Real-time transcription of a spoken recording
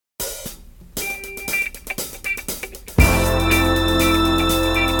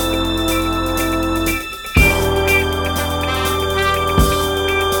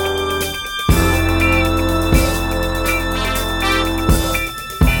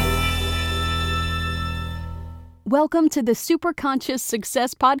Welcome to the Superconscious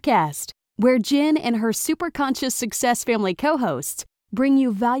Success Podcast, where Jen and her Superconscious Success family co-hosts bring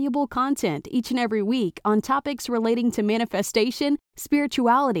you valuable content each and every week on topics relating to manifestation,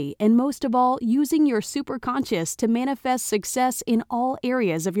 spirituality, and most of all, using your superconscious to manifest success in all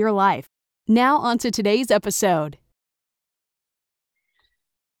areas of your life. Now on to today's episode.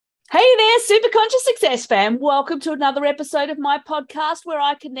 Hey there, Superconscious Success fam. Welcome to another episode of my podcast where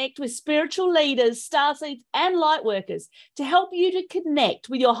I connect with spiritual leaders, starseeds, and light workers to help you to connect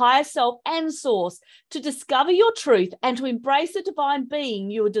with your higher self and source, to discover your truth and to embrace the divine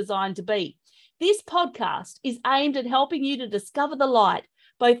being you were designed to be. This podcast is aimed at helping you to discover the light,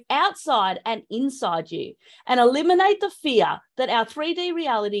 both outside and inside you, and eliminate the fear that our 3D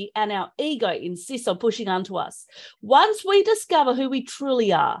reality and our ego insists on pushing onto us. Once we discover who we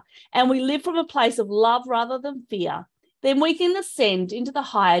truly are and we live from a place of love rather than fear, then we can ascend into the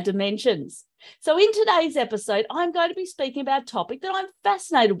higher dimensions. So in today's episode, I'm going to be speaking about a topic that I'm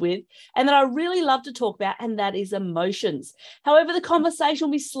fascinated with and that I really love to talk about, and that is emotions. However, the conversation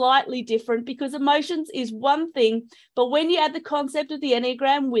will be slightly different because emotions is one thing, but when you add the concept of the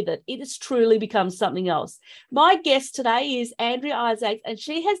Enneagram with it, it has truly become something else. My guest today is Andrea Isaacs, and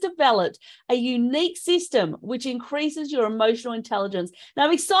she has developed a unique system which increases your emotional intelligence. Now,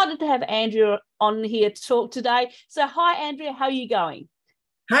 I'm excited to have Andrea on here to talk today. So hi, Andrea, how are you going?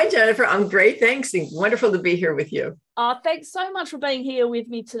 Hi, Jennifer. I'm great. Thanks. Wonderful to be here with you. Thanks so much for being here with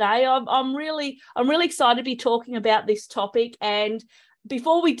me today. I'm really excited to be talking about this topic. And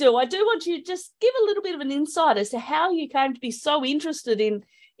before we do, I do want you to just give a little bit of an insight as to how you came to be so interested in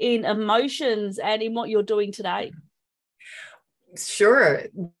emotions and in what you're doing today. Sure.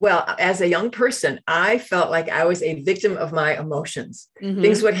 Well, as a young person, I felt like I was a victim of my emotions. Mm-hmm.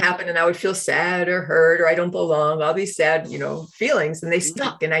 Things would happen and I would feel sad or hurt or I don't belong, all these sad, feelings, and they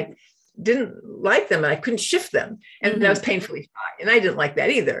stuck and I didn't like them and I couldn't shift them. And I was painfully shy and I didn't like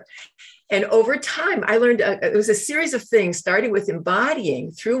that either. And over time, I learned it was a series of things, starting with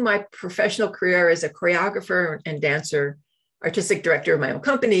embodying through my professional career as a choreographer and dancer, artistic director of my own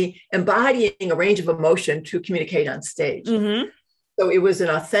company, embodying a range of emotion to communicate on stage. Mm-hmm. So it was an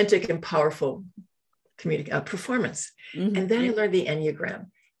authentic and powerful performance. Mm-hmm. And then I learned the Enneagram.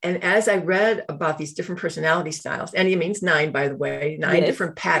 And as I read about these different personality styles, Ennea means 9, by the way, 9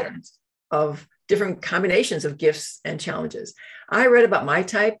 different patterns of different combinations of gifts and challenges. I read about my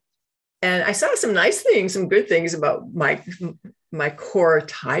type and I saw some nice things, some good things about my core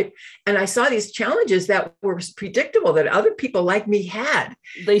type. And I saw these challenges that were predictable that other people like me had.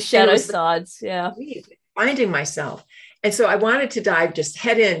 These shadow sides, yeah. Finding myself. And so I wanted to dive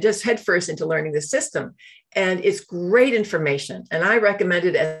head first into learning the system. And it's great information. And I recommend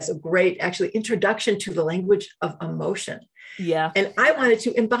it as a great, actually, introduction to the language of emotion. Yeah. And I wanted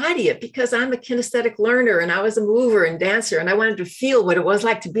to embody it because I'm a kinesthetic learner and I was a mover and dancer. And I wanted to feel what it was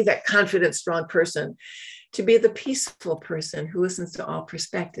like to be that confident, strong person, to be the peaceful person who listens to all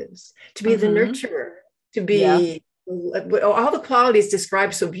perspectives, to be the nurturer, to be all the qualities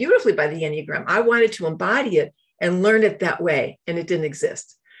described so beautifully by the Enneagram. I wanted to embody it and learn it that way, and it didn't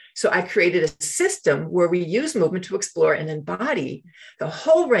exist. So I created a system where we use movement to explore and embody the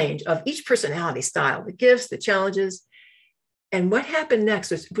whole range of each personality style, the gifts, the challenges. And what happened next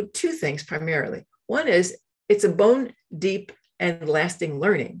was 2 things primarily. One is it's a bone deep and lasting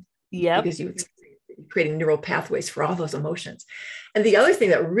learning. Yeah. Because you're creating neural pathways for all those emotions. And the other thing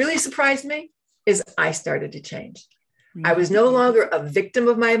that really surprised me is I started to change. Mm-hmm. I was no longer a victim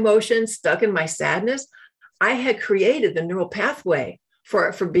of my emotions, stuck in my sadness. I had created the neural pathway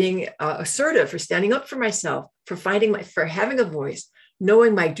for being assertive, for standing up for myself, for having a voice,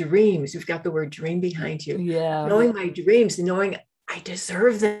 knowing my dreams. You've got the word dream behind you. Yeah. Knowing my dreams and knowing I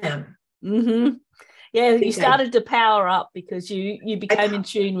deserve them. Mm-hmm. Yeah, you started to power up because you became in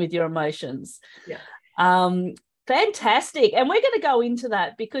tune with your emotions. Yeah. Fantastic. And we're going to go into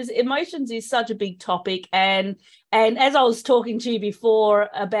that because emotions is such a big topic. And as I was talking to you before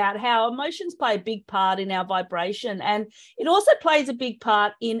about how emotions play a big part in our vibration, and it also plays a big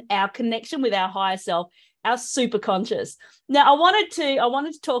part in our connection with our higher self, our superconscious. Now, I wanted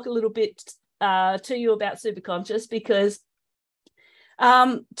to talk a little bit to you about superconscious because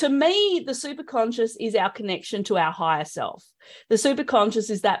to me, the superconscious is our connection to our higher self. The superconscious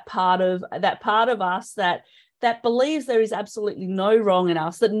is that part of us that believes there is absolutely no wrong in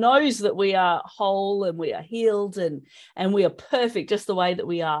us, that knows that we are whole and we are healed and we are perfect just the way that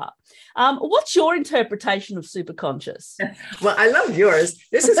we are. What's your interpretation of superconscious? Well, I love yours.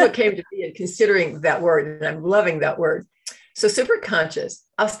 This is what came to me in considering that word, and I'm loving that word. So superconscious,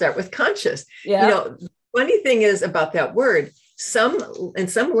 I'll start with conscious. Yeah. The funny thing is about that word, In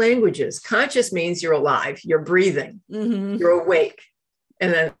some languages, conscious means you're alive, you're breathing, you're awake.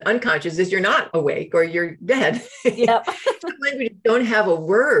 And then unconscious is you're not awake or you're dead. Yep. Some languages don't have a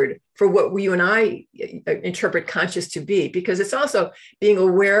word for what you and I interpret conscious to be, because it's also being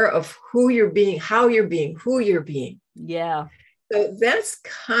aware of who you're being, how you're being, who you're being. Yeah. So that's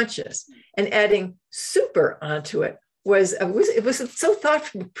conscious. And adding super onto it was so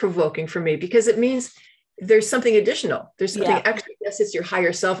thought-provoking for me, because it means there's something additional. There's something extra. Yes, it's your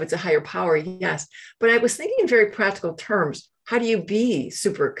higher self. It's a higher power. Yes. But I was thinking in very practical terms. How do you be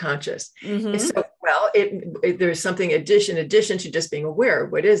super conscious? And so, well, there's something addition to just being aware.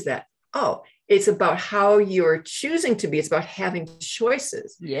 What is that? Oh, it's about how you're choosing to be. It's about having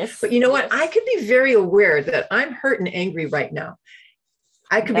choices. Yes. But you know what? I could be very aware that I'm hurt and angry right now.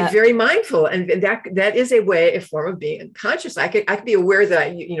 I could be very mindful, and that is a form of being conscious. I could be aware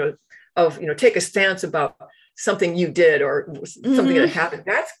that take a stance about something you did or something that happened.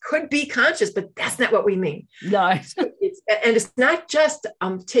 That could be conscious, but that's not what we mean. No. So it's not just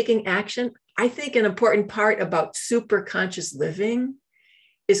taking action. I think an important part about super conscious living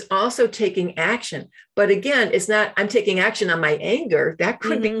is also taking action. But again, it's not, I'm taking action on my anger. That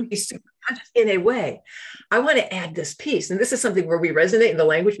could be super conscious in a way. I want to add this piece. And this is something where we resonate in the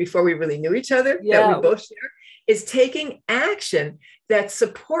language before we really knew each other, that we both share, is taking action that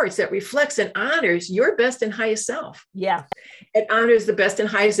supports, that reflects and honors your best and highest self. Yeah. It honors the best and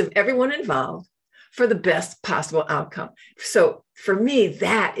highest of everyone involved for the best possible outcome. So for me,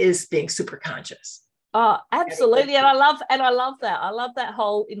 that is being super conscious. Oh, absolutely. And I love that. I love that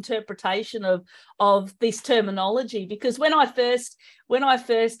whole interpretation of this terminology, because when I first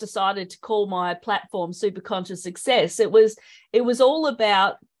decided to call my platform Super Conscious Success, it was all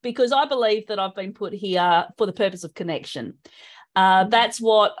about, because I believe that I've been put here for the purpose of connection. That's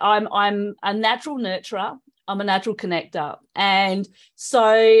what I'm a natural nurturer. I'm a natural connector. And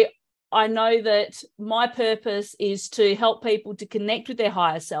so I know that my purpose is to help people to connect with their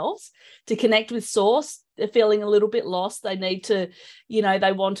higher selves, to connect with source. They're feeling a little bit lost. They need to,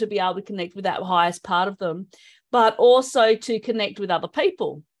 they want to be able to connect with that highest part of them, but also to connect with other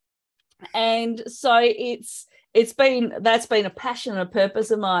people. And so that's been a passion and a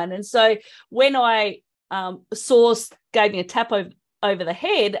purpose of mine. And so when Source gave me a tap over the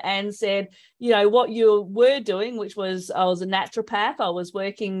head and said, what you were doing, which was, I was a naturopath. I was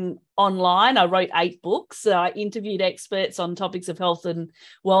working online. I wrote 8 books. I interviewed experts on topics of health and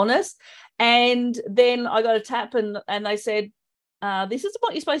wellness. And then I got a tap and they said, this isn't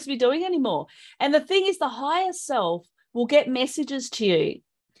what you're supposed to be doing anymore. And the thing is, the higher self will get messages to you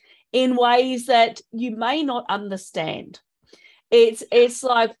in ways that you may not understand. It's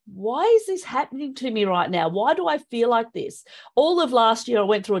like, why is this happening to me right now? Why do I feel like this? All of last year, I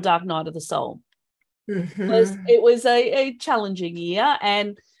went through a dark night of the soul. It was a challenging year,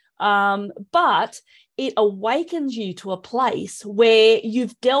 and but it awakens you to a place where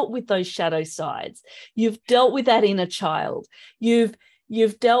you've dealt with those shadow sides. You've dealt with that inner child. You've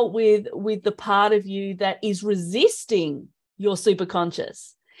dealt with the part of you that is resisting your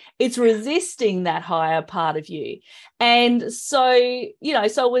superconscious. It's resisting that higher part of you. And so,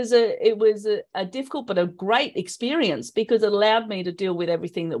 it was a difficult but a great experience, because it allowed me to deal with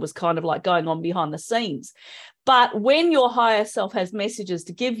everything that was kind of like going on behind the scenes. But when your higher self has messages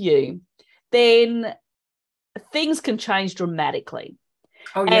to give you, then things can change dramatically.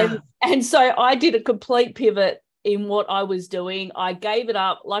 Oh, yeah. And so I did a complete pivot in what I was doing. I gave it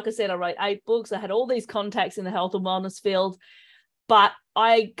up. Like I said, I wrote 8 books. I had all these contacts in the health and wellness field. But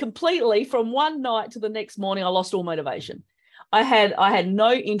I completely, from one night to the next morning, I lost all motivation. I had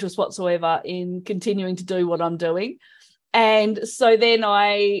no interest whatsoever in continuing to do what I'm doing. And so then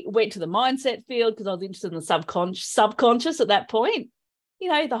I went to the mindset field, because I was interested in the subconscious at that point.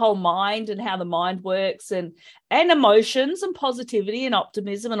 The whole mind and how the mind works, and emotions and positivity and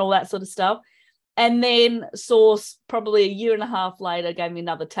optimism and all that sort of stuff. And then Source, probably a year and a half later, gave me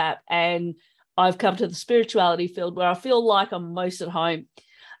another tap, and I've come to the spirituality field where I feel like I'm most at home.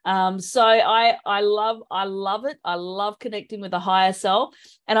 So I love it. I love connecting with the higher self.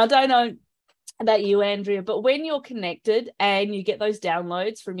 And I don't know about you, Andrea, but when you're connected and you get those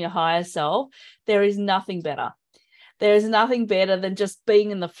downloads from your higher self, there is nothing better. There is nothing better than just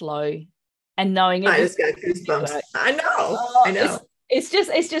being in the flow and knowing. I just got goosebumps. I know. It's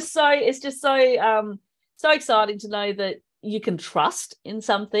just so exciting to know that you can trust in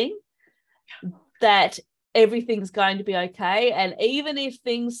something, that everything's going to be okay. And even if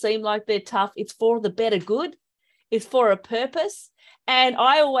things seem like they're tough, it's for the better good. It's for a purpose. And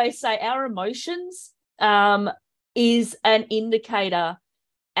I always say our emotions is an indicator,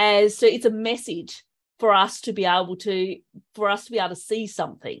 as to it's a message for us to be able to see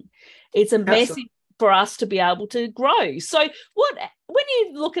something. It's a Absolutely. message for us to be able to grow. So when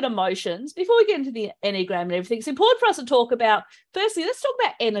you look at emotions, before we get into the Enneagram and everything, it's important for us to talk about, firstly, let's talk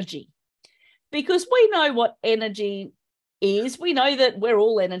about energy, because we know what energy is. We know that we're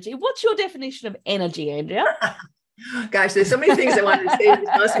all energy. What's your definition of energy, Andrea? Gosh, there's so many things I wanted to say in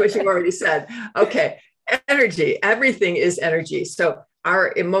response to what you've already said. Okay, energy, everything is energy. So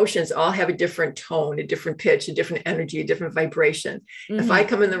our emotions all have a different tone, a different pitch, a different energy, a different vibration. If I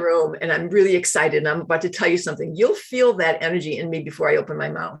come in the room and I'm really excited and I'm about to tell you something, you'll feel that energy in me before I open my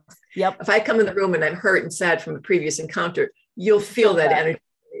mouth. Yep. If I come in the room and I'm hurt and sad from a previous encounter, you'll feel that energy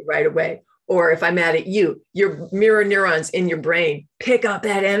right away. Or if I'm mad at you, your mirror neurons in your brain pick up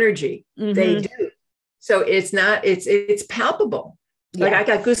that energy. They do. So it's palpable. Yeah. Like I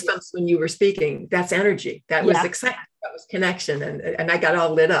got goosebumps when you were speaking. That's energy. That was excitement. That was connection. And I got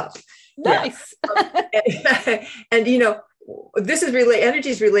all lit up. Nice. Yeah. and this is really, energy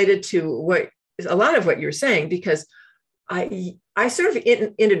is related to a lot of what you're saying, because I sort of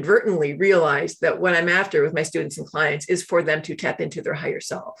inadvertently realized that what I'm after with my students and clients is for them to tap into their higher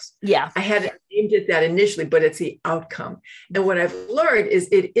selves. Yeah. I hadn't aimed at that initially, but it's the outcome. And what I've learned is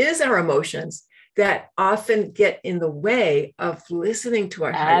it is our emotions that often get in the way of listening to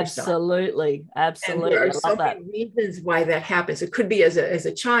our higher self. Absolutely. And there are so many reasons why that happens. It could be as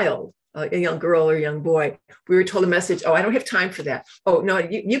a child, a young girl or a young boy. We were told a message, oh, I don't have time for that. Oh, no,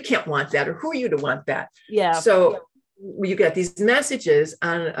 you can't want that. Or who are you to want that? Yeah. So you get these messages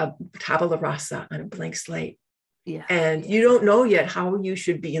on a tabula rasa, on a blank slate. Yeah. And you don't know yet how you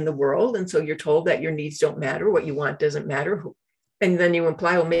should be in the world. And so you're told that your needs don't matter. What you want doesn't matter. And then you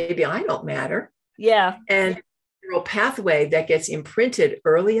imply, well, maybe I don't matter. Yeah. And neural pathway that gets imprinted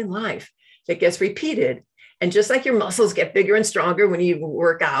early in life, that gets repeated. And just like your muscles get bigger and stronger when you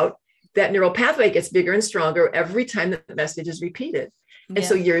work out, that neural pathway gets bigger and stronger every time that the message is repeated. And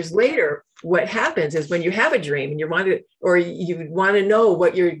so years later, what happens is when you have a dream and you want to know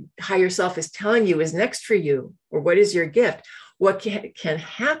what your higher self is telling you is next for you, or what is your gift, what can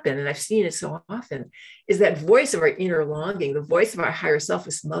happen, and I've seen it so often, is that voice of our inner longing, the voice of our higher self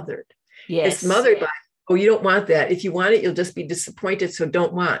is smothered. Yes. It's smothered by, oh, you don't want that. If you want it, you'll just be disappointed. So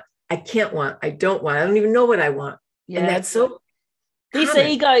don't want. I can't want. I don't want. I don't even know what I want. Yeah. And that's so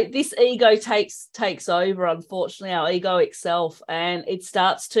common. This ego takes over, unfortunately, our egoic self, and it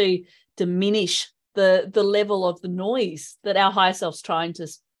starts to diminish the level of the noise that our higher self's trying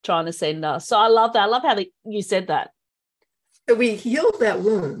to send us. So I love that. I love how you said that. So we heal that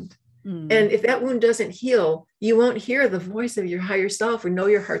wound. And if that wound doesn't heal, you won't hear the voice of your higher self or know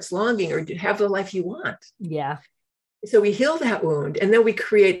your heart's longing or have the life you want. Yeah. So we heal that wound, and then we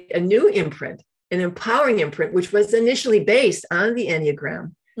create a new imprint, an empowering imprint, which was initially based on the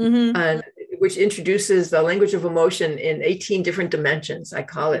Enneagram, which introduces the language of emotion in 18 different dimensions. I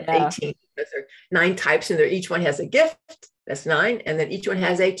call it 18 because there are 9 types, and each one has a gift, that's 9, and then each one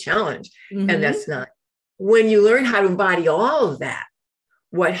has a challenge, and that's 9. When you learn how to embody all of that,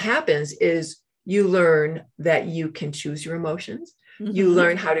 what happens is you learn that you can choose your emotions. You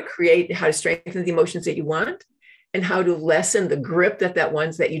learn how to strengthen the emotions that you want, and how to lessen the grip that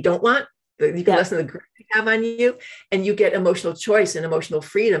ones that you don't want. You can lessen the grip they have on you, and you get emotional choice and emotional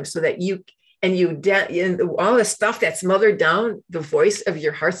freedom, so that all the stuff that's smothered down, the voice of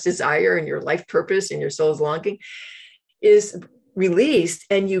your heart's desire and your life purpose and your soul's longing is released,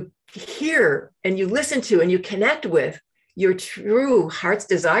 and you hear and you listen to and you connect with your true heart's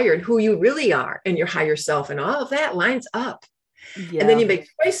desire and who you really are and your higher self, and all of that lines up. And then you make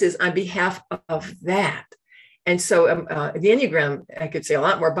choices on behalf of that. And so the Enneagram, I could say a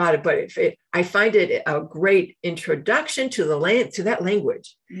lot more about it, but I find it a great introduction to that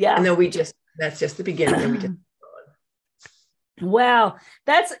language. Yeah. And then that's just the beginning. And we just wow.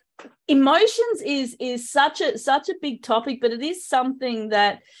 That's emotions is such a big topic, but it is something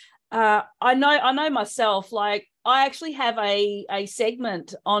that I know myself, like I actually have a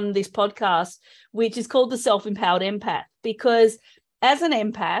segment on this podcast, which is called the Self-Empowered Empath, because as an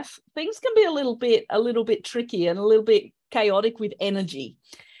empath, things can be a little bit tricky and a little bit chaotic with energy.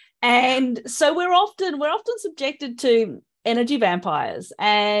 And so we're often subjected to energy vampires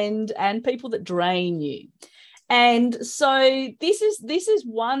and people that drain you. And so this is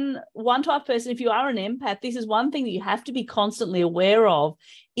one type of person. If you are an empath, this is one thing that you have to be constantly aware of,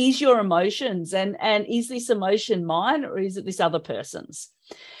 is your emotions, and is this emotion mine, or is it this other person's?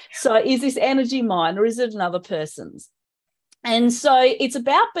 So is this energy mine, or is it another person's? And so it's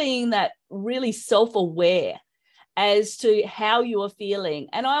about being that really self-aware as to how you are feeling.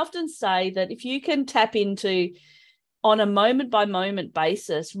 And I often say that if you can tap into, on a moment by moment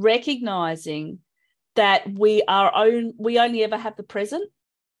basis, recognizing that we only ever have the present,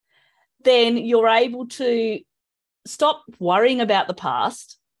 then you're able to stop worrying about the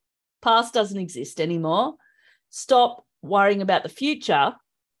past. Past doesn't exist anymore. Stop worrying about the future,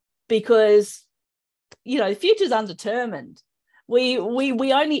 because, the future is undetermined. We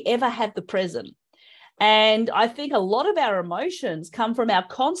only ever have the present. And I think a lot of our emotions come from our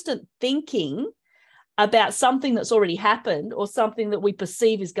constant thinking about something that's already happened or something that we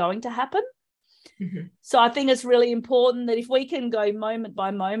perceive is going to happen. Mm-hmm. So I think it's really important that if we can go moment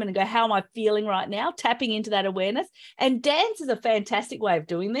by moment and go, how am I feeling right now? Tapping into that awareness. And dance is a fantastic way of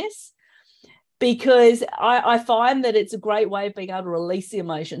doing this, because I find that it's a great way of being able to release the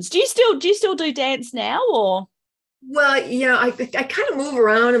emotions. Do you still do dance now, or? Well, I kind of move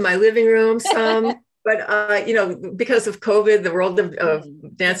around in my living room some. But, because of COVID, the world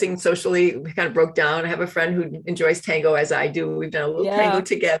of dancing socially kind of broke down. I have a friend who enjoys tango as I do. We've done a little tango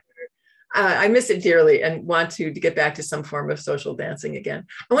together. I miss it dearly and want to get back to some form of social dancing again.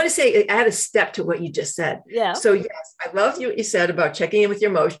 I want to say, add a step to what you just said. Yeah. So yes, I love what you said about checking in with your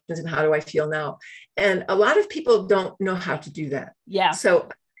emotions and how do I feel now? And a lot of people don't know how to do that. Yeah. So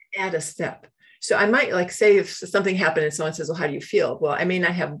add a step. So I might say if something happened and someone says, well, how do you feel? Well, I may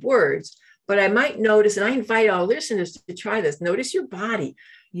not have words, but I might notice, and I invite all listeners to try this. Notice your body.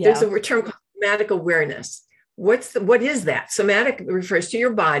 Yeah. There's a term called somatic awareness. What is that? Somatic refers to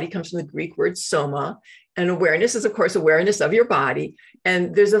your body, comes from the Greek word soma, and awareness is, of course, awareness of your body.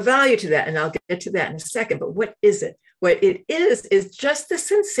 And there's a value to that, and I'll get to that in a second. But what is it? What it is just the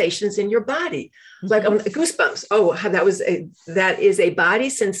sensations in your body, like goosebumps. Oh, that is a body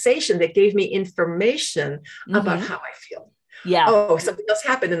sensation that gave me information about how I feel. Yeah. Oh, something else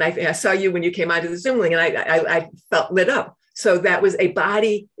happened. And I saw you when you came onto the Zoom link, and I felt lit up. So that was a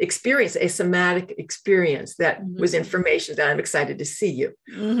body experience, a somatic experience that was information that I'm excited to see you.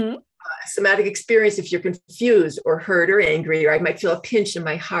 Mm-hmm. Somatic experience, if you're confused or hurt or angry, or I might feel a pinch in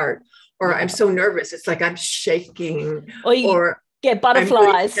my heart, or I'm so nervous, it's like I'm shaking, or get butterflies.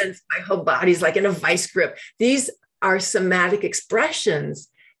 Really tense, my whole body's like in a vice grip. These are somatic expressions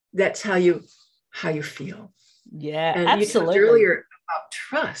that tell you how you feel. Yeah, and absolutely. You talked earlier about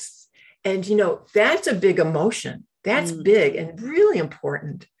trust, and that's a big emotion. That's big and really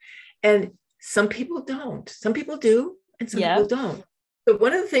important. And some people don't. Some people do, and some people don't. So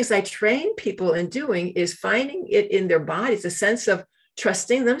one of the things I train people in doing is finding it in their bodies, a sense of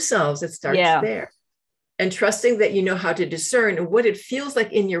trusting themselves. It starts there. And trusting that you know how to discern and what it feels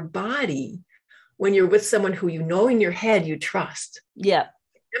like in your body when you're with someone who in your head you trust. Yeah.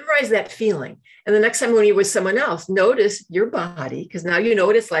 Memorize that feeling. And the next time when you're with someone else, notice your body, because now you know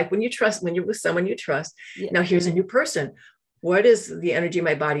what it's like when you're with someone you trust. Yeah. Now here's a new person. What is the energy in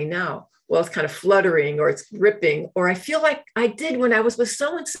my body now? Well, it's kind of fluttering, or it's gripping, or I feel like I did when I was with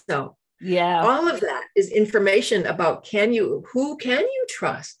so-and-so. Yeah. All of that is information about who can you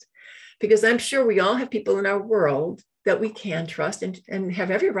trust? Because I'm sure we all have people in our world that we can trust and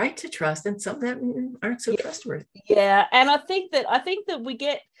have every right to trust, and some that aren't so trustworthy. Yeah. And I think that we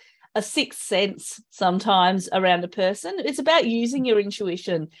get a sixth sense sometimes around a person. It's about using your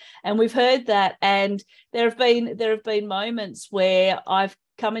intuition. And we've heard that. And there have been moments where I've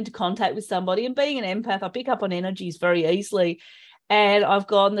come into contact with somebody, and being an empath, I pick up on energies very easily. And I've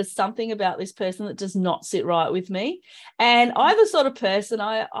gone, there's something about this person that does not sit right with me. And I'm the sort of person,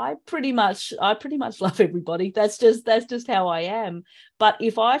 I pretty much love everybody. That's just how I am. But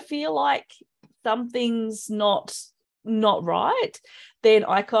if I feel like something's not right, then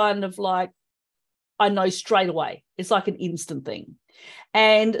I kind of I know straight away. It's like an instant thing.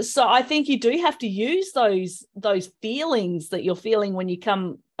 And so I think you do have to use those feelings that you're feeling when you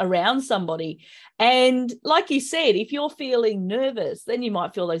come around somebody. And like you said, if you're feeling nervous, then you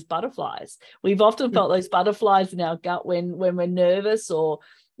might feel those butterflies. We've often felt those butterflies in our gut when we're nervous, or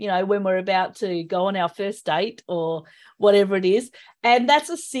when we're about to go on our first date or whatever it is. And that's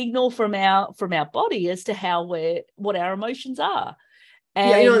a signal from our body as to what our emotions are.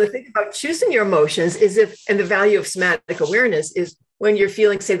 And the thing about choosing your emotions and the value of somatic awareness is when you're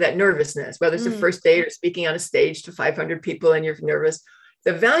feeling, say, that nervousness, whether it's a first date or speaking on a stage to 500 people and you're nervous.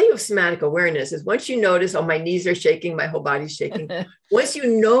 The value of somatic awareness is once you notice, oh, my knees are shaking, my whole body's shaking. Once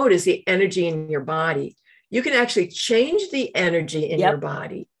you notice the energy in your body, you can actually change the energy in your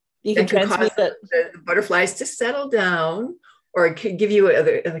body. You can transmit cause the butterflies to settle down, or it could give you,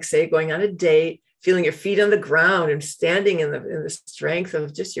 like say, going on a date, feeling your feet on the ground and standing in the strength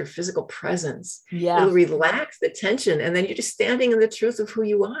of just your physical presence. Yeah. It'll relax the tension, and then you're just standing in the truth of who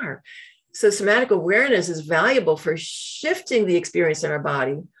you are. So somatic awareness is valuable for shifting the experience in our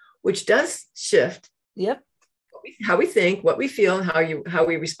body, which does shift how we think, what we feel, and how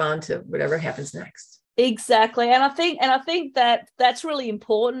we respond to whatever happens next. Exactly. And I think that that's really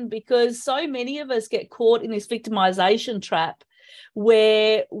important, because so many of us get caught in this victimization trap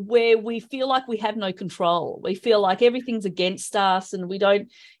where we feel like we have no control. We feel like everything's against us, and we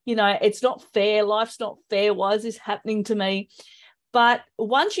don't, it's not fair. Life's not fair. Why is this happening to me? But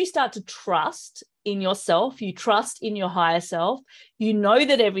once you start to trust in yourself, you trust in your higher self, you know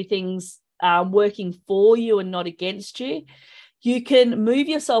that everything's working for you and not against you, you can move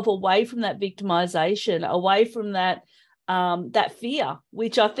yourself away from that victimization, away from that that fear,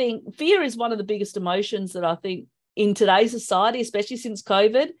 which I think fear is one of the biggest emotions that I think in today's society, especially since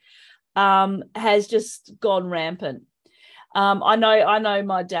COVID, has just gone rampant. I know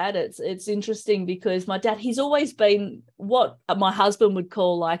my dad. It's interesting because my dad, he's always been what my husband would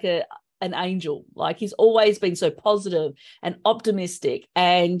call like an angel. Like, he's always been so positive and optimistic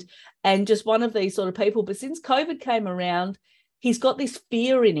and just one of these sort of people. But since COVID came around, he's got this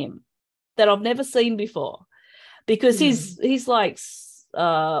fear in him that I've never seen before, because he's like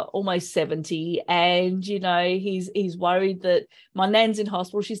almost 70, and he's worried that my nan's in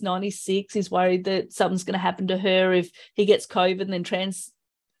hospital. She's 96. He's worried that something's going to happen to her if he gets COVID and then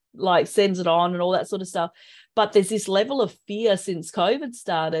sends it on and all that sort of stuff. But there's this level of fear since COVID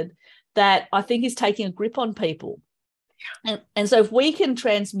started that I think is taking a grip on people. And so if we can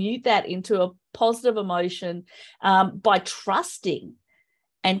transmute that into a positive emotion by trusting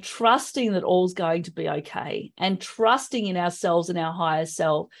that all's going to be okay, and trusting in ourselves and our higher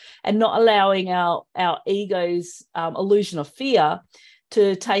self, and not allowing our ego's illusion of fear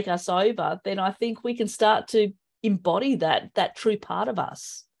to take us over, then I think we can start to embody that true part of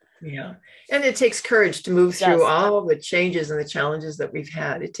us. Yeah. And it takes courage to move through all the changes and the challenges that we've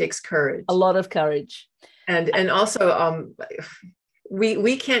had. It takes courage. A lot of courage. And also,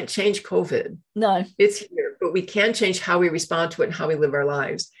 we can't change COVID. No. It's here, but we can change how we respond to it and how we live our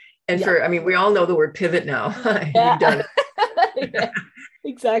lives. And we all know the word pivot now. Yeah. You've done it. Yeah,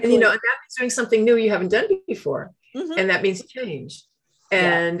 exactly. And, and that means doing something new you haven't done before. Mm-hmm. And that means change.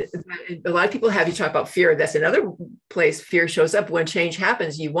 And a lot of people have, you talk about fear. That's another place fear shows up. When change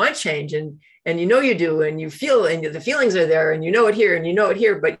happens, you want change, and you do, and you feel, and the feelings are there, and you know it here, and you know it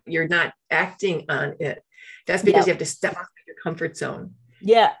here, but you're not acting on it. That's because you have to step out of your comfort zone.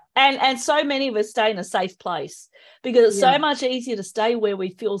 Yeah. And so many of us stay in a safe place, because it's so much easier to stay where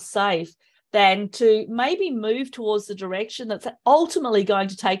we feel safe than to maybe move towards the direction that's ultimately going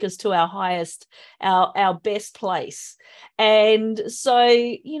to take us to our highest, our best place. And so,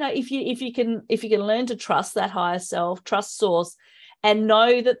 if you can learn to trust that higher self, trust source, and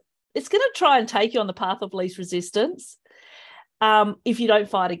know that it's going to try and take you on the path of least resistance, if you don't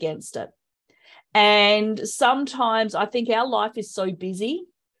fight against it. And sometimes I think our life is so busy,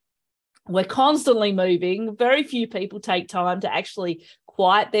 we're constantly moving. Very few people take time to actually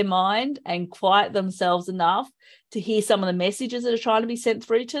quiet their mind and quiet themselves enough to hear some of the messages that are trying to be sent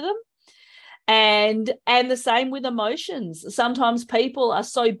through to them. And the same with emotions. Sometimes people are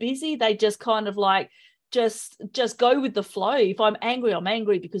so busy, they just kind of like just go with the flow. If I'm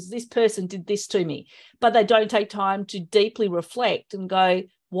angry because this person did this to me, but they don't take time to deeply reflect and go,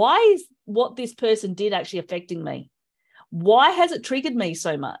 why is what this person did actually affecting me? Why has it triggered me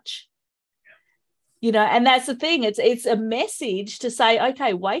so much? And that's the thing. It's a message to say,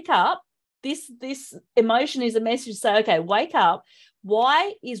 okay, wake up. This emotion is a message to say, okay, wake up.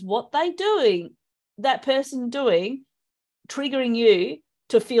 Why is what that person doing, triggering you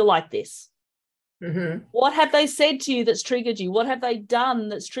to feel like this? Mm-hmm. What have they said to you that's triggered you? What have they done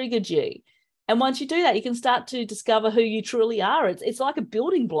that's triggered you? And once you do that, you can start to discover who you truly are. It's like a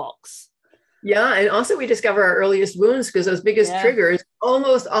building blocks. Yeah. And also we discover our earliest wounds, because those biggest triggers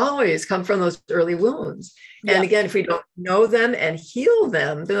almost always come from those early wounds. And again, if we don't know them and heal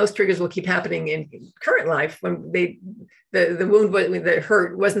them, then those triggers will keep happening in current life when the wound, the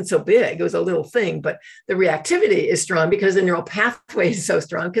hurt wasn't so big. It was a little thing, but the reactivity is strong because the neural pathway is so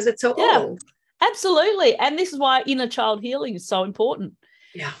strong because it's so old. Absolutely. And this is why inner child healing is so important.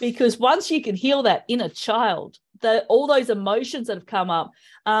 Yeah. Because once you can heal that inner child, all those emotions that have come up,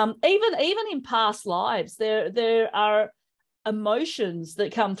 even in past lives, there are emotions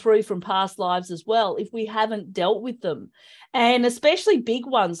that come through from past lives as well, if we haven't dealt with them. And especially big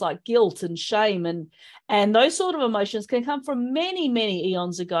ones like guilt and shame and those sort of emotions can come from many, many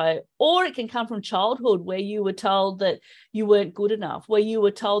eons ago, or it can come from childhood, where you were told that you weren't good enough, where you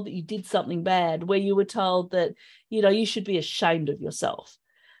were told that you did something bad, where you were told that, you should be ashamed of yourself.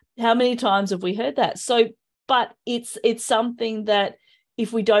 How many times have we heard that? So, but it's something that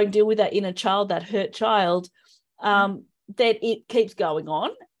if we don't deal with that inner child, that hurt child, that it keeps going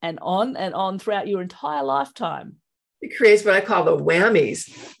on and on and on throughout your entire lifetime. It creates what I call the whammies.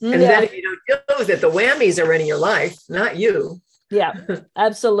 And then if you don't deal with it, the whammies are running your life, not you. Yeah,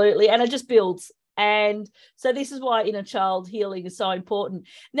 absolutely. And it just builds. And so this is why inner child healing is so important.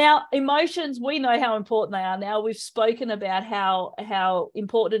 Now, emotions, we know how important they are now. We've spoken about how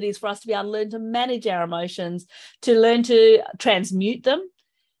important it is for us to be able to learn to manage our emotions, to learn to transmute them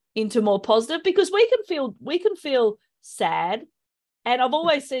into more positive, because we can feel sad. And I've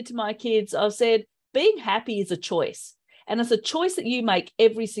always said to my kids, I've said, being happy is a choice. And it's a choice that you make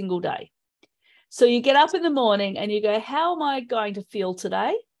every single day. So you get up in the morning and you go, how am I going to feel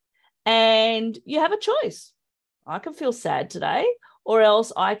today? And you have a choice. I can feel sad today, or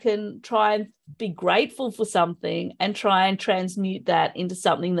else I can try and be grateful for something and try and transmute that into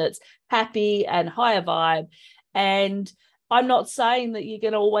something that's happy and higher vibe. And I'm not saying that you're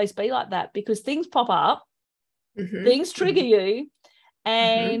going to always be like that, because things pop up, things trigger you,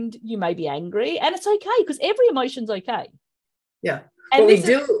 and you may be angry, and it's okay, because every emotion's okay. Yeah. And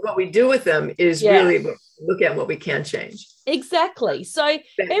what we do with them is really look at what we can change. Exactly. So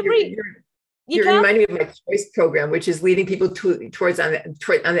you're reminding me of my choice program, which is leading people towards on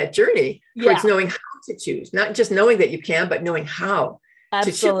that journey towards knowing how to choose, not just knowing that you can, but knowing how.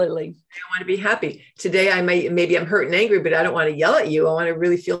 Absolutely. I want to be happy today. Maybe I'm hurt and angry, but I don't want to yell at you. I want to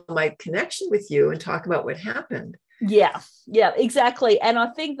really feel my connection with you and talk about what happened. Yeah, exactly. And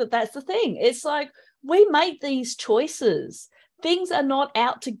I think that that's the thing. It's like, we make these choices. Things are not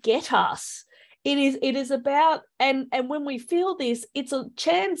out to get us. It is about, and when we feel this, it's a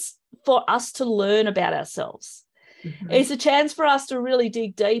chance for us to learn about ourselves. It's a chance for us to really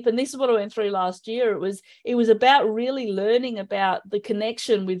dig deep. And this is what I went through last year. It was about really learning about the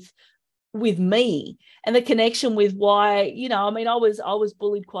connection with me, and the connection with why, I was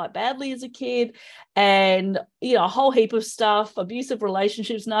bullied quite badly as a kid, and, a whole heap of stuff, abusive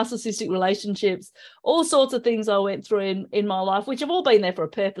relationships, narcissistic relationships, all sorts of things I went through in my life, which have all been there for a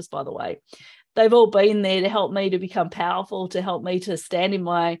purpose, by the way. They've all been there to help me to become powerful, to help me to stand in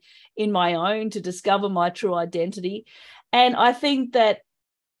my own, to discover my true identity. And I think that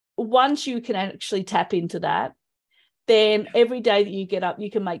once you can actually tap into that, then every day that you get up,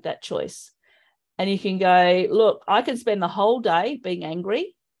 you can make that choice. And you can go, look, I can spend the whole day being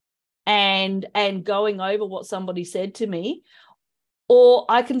angry and going over what somebody said to me, or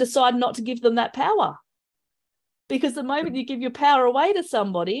I can decide not to give them that power. Because the moment you give your power away to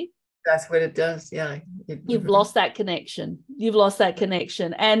somebody, that's what it does. Yeah. You've lost that connection.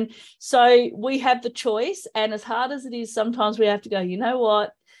 And so we have the choice. And as hard as it is, sometimes we have to go, you know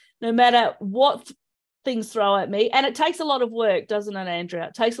what, no matter what things throw at me, and it takes a lot of work, doesn't it, Andrea?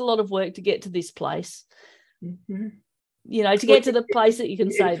 It takes a lot of work to get to this place. To get to the place that you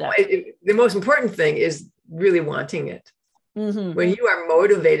can say that. The most important thing is really wanting it. When you are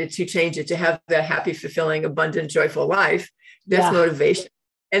motivated to change it, to have that happy, fulfilling, abundant, joyful life, that's motivation.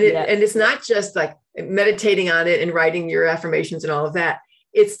 And it's not just like meditating on it and writing your affirmations and all of that.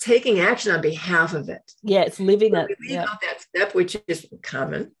 It's taking action on behalf of it. Yeah, it's living it. We leave out that step, which is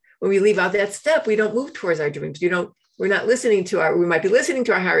common. When we leave out that step, we don't move towards our dreams. We're not listening to we might be listening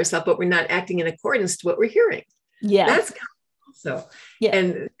to our higher self, but we're not acting in accordance to what we're hearing. Yeah. That's also. Yeah.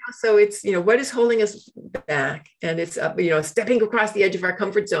 And so it's, what is holding us back? And it's, stepping across the edge of our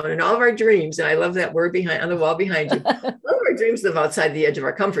comfort zone and all of our dreams. And I love that word on the wall behind you. All of our dreams live outside the edge of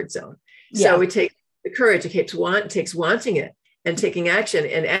our comfort zone. So we take the courage, it takes wanting it and taking action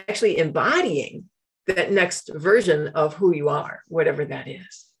and actually embodying that next version of who you are, whatever that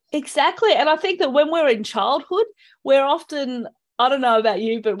is. Exactly. And I think that when we're in childhood, we're often, I don't know about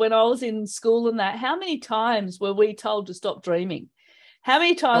you, but when I was in school and that, how many times were we told to stop dreaming? How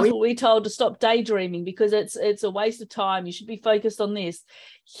many times were we told to stop daydreaming because it's a waste of time? You should be focused on this.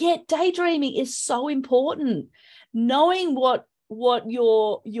 Yet daydreaming is so important. Knowing what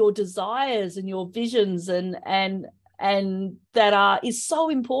your desires and your visions and that are is so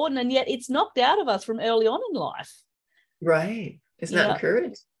important, and yet it's knocked out of us from early on in life. Right. It's not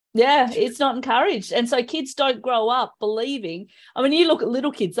encouraged. Yeah, it's not encouraged. And so kids don't grow up believing. I mean, you look at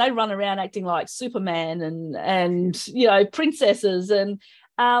little kids, they run around acting like Superman and princesses, and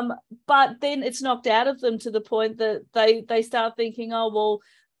but then it's knocked out of them to the point that they start thinking, oh, well,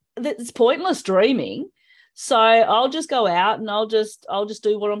 it's pointless dreaming. So I'll just go out and I'll just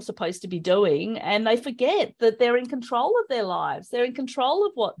do what I'm supposed to be doing. And they forget that they're in control of their lives. They're in control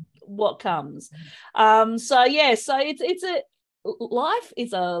of what comes. So it's life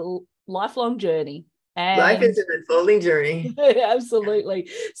is a lifelong journey. Life is an unfolding journey. Absolutely.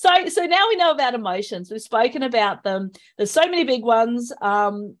 So now we know about emotions. We've spoken about them. There's so many big ones.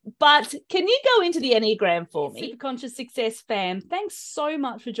 But can you go into the Enneagram for me? Superconscious Success fam, thanks so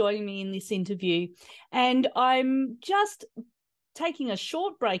much for joining me in this interview. And I'm just taking a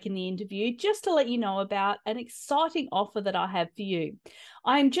short break in the interview just to let you know about an exciting offer that I have for you.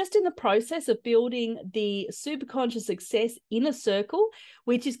 I'm just in the process of building the Superconscious Success Inner Circle,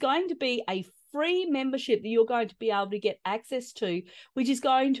 which is going to be a free membership that you're going to be able to get access to, which is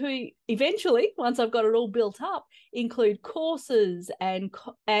going to eventually, once I've got it all built up, include courses and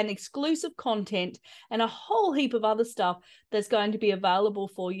exclusive content and a whole heap of other stuff that's going to be available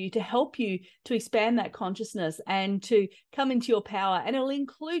for you to help you to expand that consciousness and to come into your power. And it'll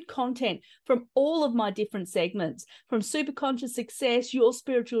include content from all of my different segments, from Superconscious Success, Your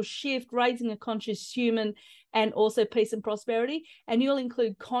Spiritual Shift, Raising a Conscious Human, and also Peace and Prosperity. And you'll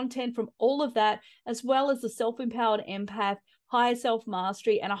include content from all of that, as well as the Self-Empowered Empath, Higher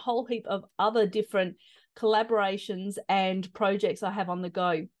Self-Mastery, and a whole heap of other different collaborations and projects I have on the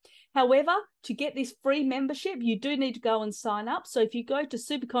go. However, to get this free membership, you do need to go and sign up. So if you go to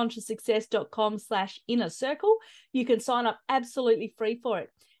superconscioussuccess.com/inner circle, you can sign up absolutely free for it.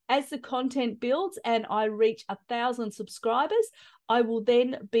 As the content builds and I reach 1,000 subscribers, I will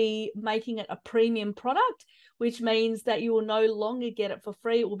then be making it a premium product, which means that you will no longer get it for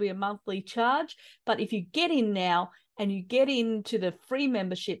free. It will be a monthly charge. But if you get in now and you get into the free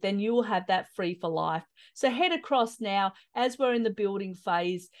membership, then you will have that free for life. So head across now as we're in the building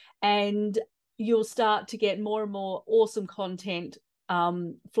phase, and you'll start to get more and more awesome content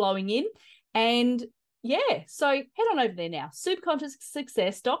flowing in. And yeah, so head on over there now,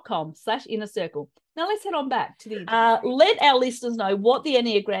 superconscioussuccess.com/inner circle. Now let's head on back to the let our listeners know what the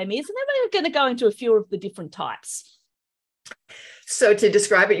Enneagram is, and then we're going to go into a few of the different types. So to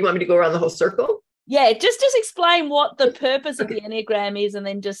describe it, you want me to go around the whole circle? Yeah, just explain what the purpose of the Enneagram is, and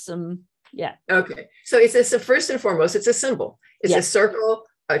then just some, yeah. Okay, so it's a, first and foremost, it's a symbol. It's a circle,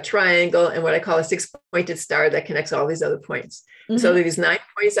 a triangle, and what I call a six-pointed star that connects all these other points. Mm-hmm. So there's 9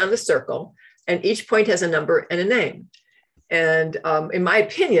 points on the circle, and each point has a number and a name. And in my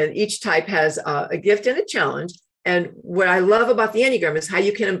opinion, each type has a gift and a challenge. And what I love about the Enneagram is how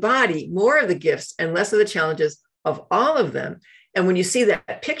you can embody more of the gifts and less of the challenges of all of them. And when you see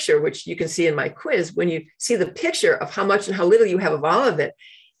that picture, which you can see in my quiz, when you see the picture of how much and how little you have of all of it,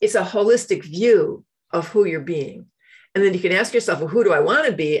 it's a holistic view of who you're being. And then you can ask yourself, well, who do I want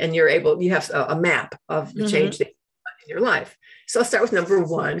to be? And you have a map of the change that you want in your life. So I'll start with number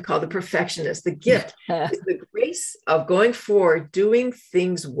 1, called the perfectionist. The gift is the grace of going forward, doing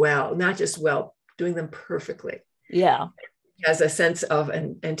things well, not just well, doing them perfectly. Yeah. It has a sense of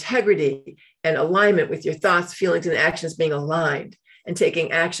an integrity and alignment with your thoughts, feelings, and actions being aligned, and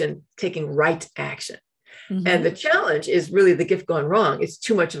taking action, taking right action. Mm-hmm. And the challenge is really the gift gone wrong. It's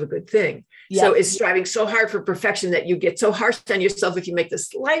too much of a good thing. Yeah. So it's striving so hard for perfection that you get so harsh on yourself if you make the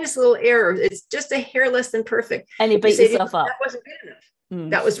slightest little error. It's just a hair less than perfect. And you beat yourself up. That wasn't good enough.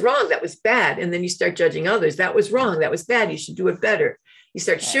 That was wrong. That was bad. And then you start judging others. That was wrong. That was bad. You should do it better. You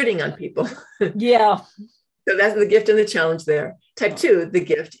start shooting on people. Yeah. So that's the gift and the challenge there. Type 2, the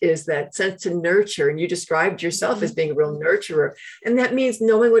gift is that sense to nurture. And you described yourself as being a real nurturer. And that means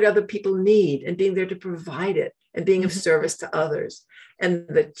knowing what other people need and being there to provide it and being of service to others. And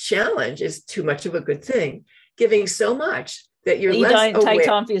the challenge is too much of a good thing, giving so much that you don't take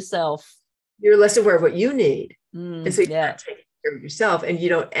time for yourself. You're less aware of what you need. And so you're not taking care of yourself, and you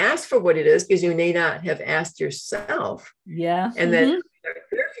don't ask for what it is because you may not have asked yourself. Yeah. And then they're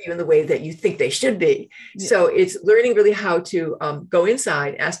there for you in the way that you think they should be. Yeah. So it's learning really how to go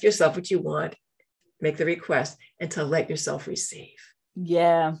inside, ask yourself what you want, make the request, and to let yourself receive.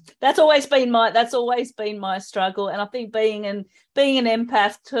 Yeah, that's always been my struggle. And I think being an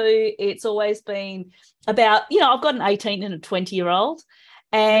empath too, it's always been about, I've got an 18 and a 20-year-old.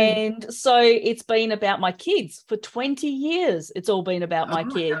 And so it's been about my kids for 20 years. It's all been about my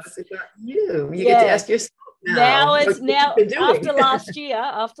kids. It's about you. You get to ask yourself now after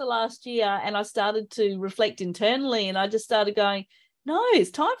last year, and I started to reflect internally, and I just started going, no, it's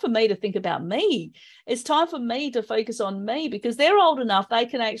time for me to think about me. It's time for me to focus on me, because they're old enough. They're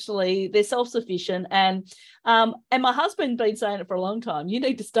self-sufficient. And my husband's been saying it for a long time. You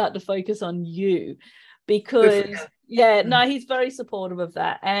need to start to focus on you, because he's very supportive of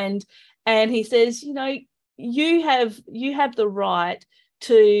that. And he says, you have the right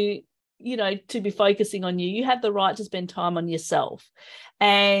to be focusing on you. You have the right to spend time on yourself.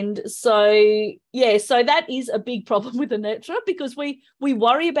 And so that is a big problem with a nurturer, because we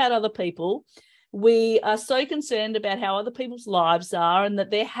worry about other people. We are so concerned about how other people's lives are and that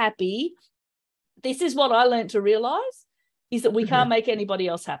they're happy. this is what I learned to realize, is that we can't make anybody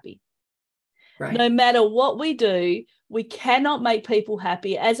else happy. Right. No matter what we do, we cannot make people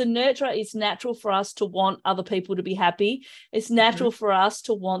happy. As a nurturer, it's natural for us to want other people to be happy. It's natural for us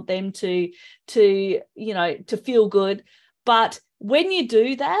to want them to feel good. But when you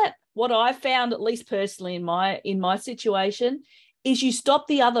do that, what I found, at least personally in my situation, is you stop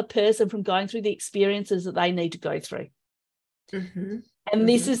the other person from going through the experiences that they need to go through. And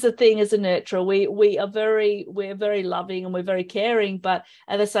this is the thing, as a nurturer, we're very loving and we're very caring, but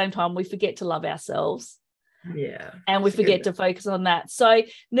at the same time we forget to love ourselves. Yeah. And we forget to focus on that. So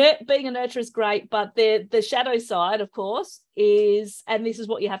being a nurturer is great, but the shadow side, of course, is, and this is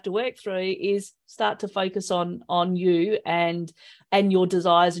what you have to work through, is start to focus on you and your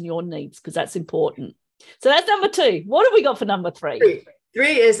desires and your needs, because that's important. So that's number 2. What have we got for number 3? 3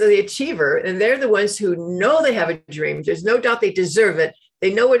 is the achiever, and they're the ones who know they have a dream. There's no doubt they deserve it.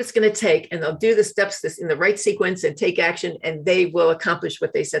 They know what it's going to take, and they'll do the steps in the right sequence and take action, and they will accomplish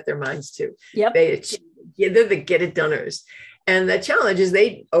what they set their minds to. Yep. They're the get-it-doners. And the challenge is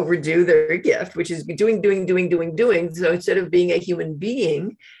they overdo their gift, which is doing. So instead of being a human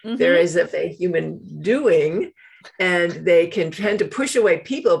being, there is a human doing, and they can tend to push away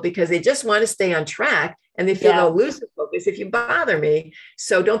people because they just want to stay on track. And they feel they'll lose the focus if you bother me.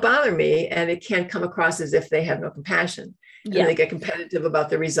 So don't bother me. And it can come across as if they have no compassion. And they get competitive about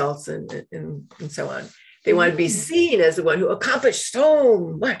the results and so on. They want to be seen as the one who accomplished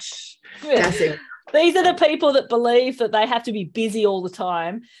so much. These are the people that believe that they have to be busy all the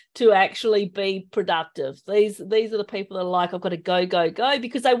time to actually be productive. These are the people that are like, I've got to go,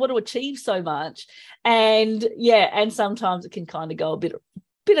 because they want to achieve so much. And sometimes it can kind of go a bit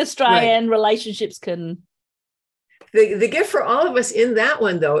astray, and relationships can. The gift for all of us in that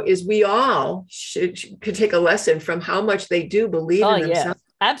one, though, is we all could take a lesson from how much they do believe in themselves.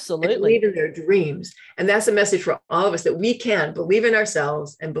 Absolutely. And believe in their dreams. And that's a message for all of us, that we can believe in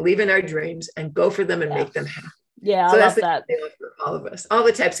ourselves and believe in our dreams and go for them and make them happen. Yeah, so I that's love that. For all of us. All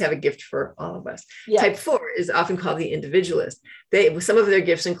the types have a gift for all of us. Yeah. Type 4 is often called the individualist. Some of their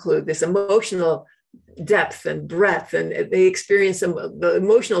gifts include this emotional depth and breadth, and they experience the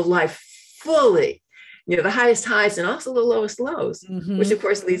emotional life fully. The highest highs and also the lowest lows, which of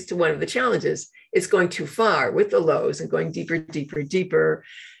course leads to one of the challenges. It's going too far with the lows and going deeper.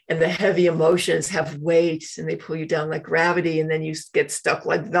 And the heavy emotions have weight and they pull you down like gravity. And then you get stuck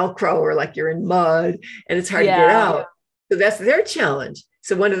like Velcro or like you're in mud and it's hard to get out. So that's their challenge.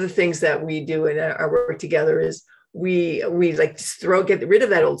 So one of the things that we do in our work together is we like get rid of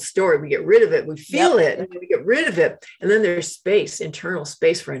that old story. We get rid of it. We feel it and we get rid of it. And then there's internal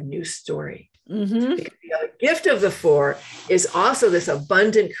space for a new story. Because the other gift of the 4 is also this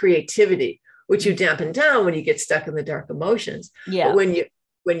abundant creativity, which you dampen down when you get stuck in the dark emotions. But when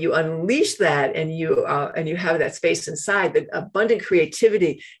you unleash that and you have that space inside, the abundant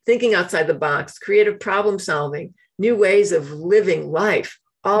creativity, thinking outside the box, creative problem solving, new ways of living life,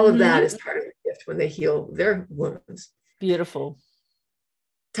 all of that is part of the gift when they heal their wounds. Beautiful.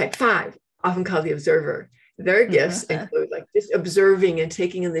 Type 5, often called the observer. Their gifts include like just observing and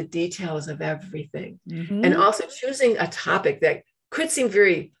taking in the details of everything, and also choosing a topic that could seem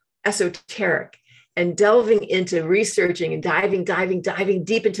very esoteric and delving into researching and diving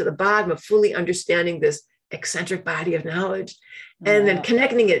deep into the bottom of fully understanding this eccentric body of knowledge, and then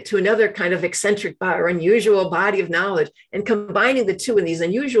connecting it to another kind of eccentric or unusual body of knowledge and combining the two in these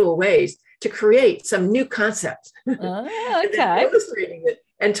unusual ways to create some new concept. Okay. Illustrating it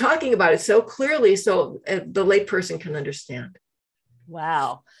and talking about it so clearly so the layperson can understand.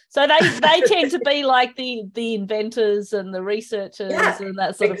 Wow. So they tend to be like the inventors and the researchers and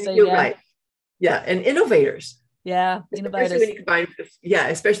that sort of thing. You're right. Yeah. And innovators. Yeah. Innovators. When you combine,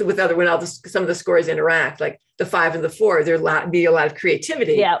 especially with some of the scores interact, like the 5 and the 4, there'll be a lot of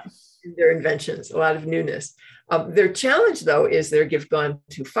creativity in their inventions, a lot of newness. Their challenge, though, is their gift gone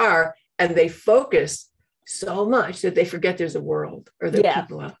too far, and they focus so much that they forget there's a world or there are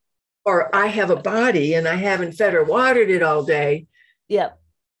people out. Or I have a body and I haven't fed or watered it all day. Yep.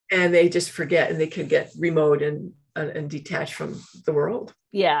 And they just forget, and they can get remote and detached from the world.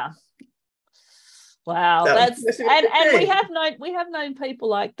 Yeah. Wow. And we have known people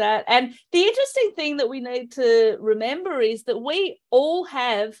like that. And the interesting thing that we need to remember is that we all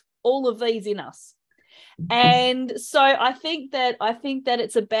have all of these in us. And so I think that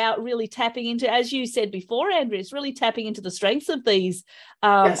it's about really tapping into, as you said before, Andrea, it's really tapping into the strengths of these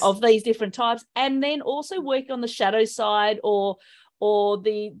different types, and then also working on the shadow side or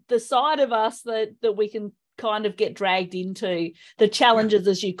the side of us that we can kind of get dragged into, the challenges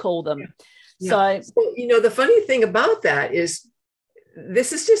as you call them. So the funny thing about that is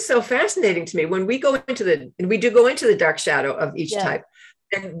this is just so fascinating to me. When we go into we do go into the dark shadow of each type.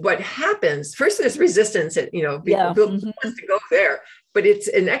 And what happens, first there's resistance, people wants to go there, but it's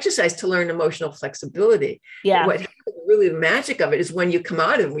an exercise to learn emotional flexibility. Yeah. What happens, really the magic of it is when you come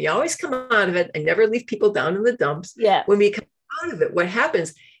out of it, we always come out of it. I never leave people down in the dumps. Yeah. When we come out of it, what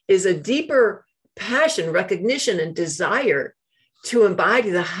happens is a deeper passion, recognition, and desire to embody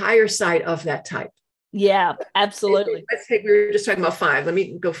the higher side of that type. Yeah, absolutely. Let's take, we were just talking about 5. Let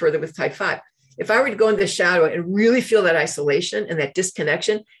me go further with type 5. If I were to go into the shadow and really feel that isolation and that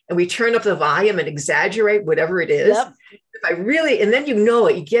disconnection, and we turn up the volume and exaggerate whatever it is, if I really, and then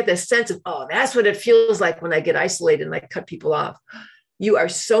you get this sense of, oh, that's what it feels like when I get isolated and I cut people off. You are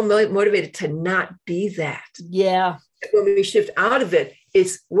so motivated to not be that. Yeah. When we shift out of it,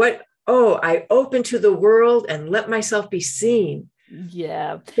 it's I open to the world and let myself be seen.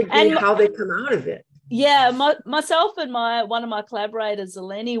 Yeah. And how they come out of it. Yeah, myself and one of my collaborators,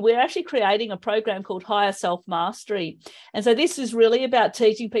 Eleni, we're actually creating a program called Higher Self Mastery. And so this is really about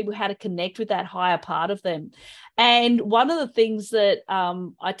teaching people how to connect with that higher part of them. And one of the things that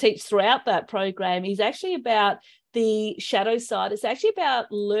I teach throughout that program is actually about the shadow side. It's actually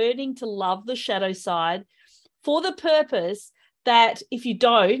about learning to love the shadow side for the purpose that if you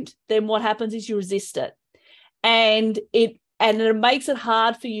don't, then what happens is you resist it. And it makes it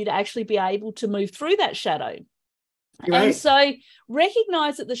hard for you to actually be able to move through that shadow. Right. And so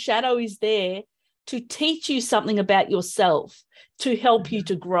recognize that the shadow is there to teach you something about yourself, to help you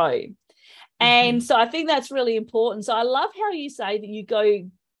to grow. And so I think that's really important. So I love how you say that you go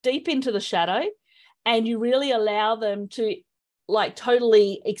deep into the shadow and you really allow them to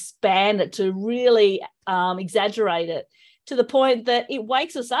totally expand it, to really exaggerate it to the point that it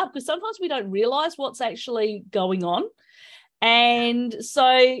wakes us up, because sometimes we don't realize what's actually going on. And so,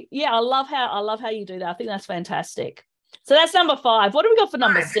 I love how you do that. I think that's fantastic. So that's number 5. What do we got for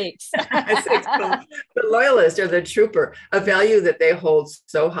number 6? 6. The loyalist or the trooper, a value that they hold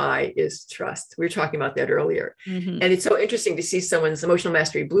so high is trust. We were talking about that earlier. And it's so interesting to see someone's emotional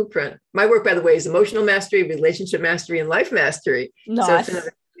mastery blueprint. My work, by the way, is emotional mastery, relationship mastery, and life mastery. Nice. So it's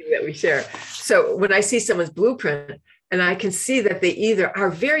another thing that we share. So when I see someone's blueprint, and I can see that they either are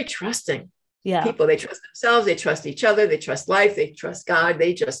very trusting, people, they trust themselves, they trust each other, they trust life, they trust God,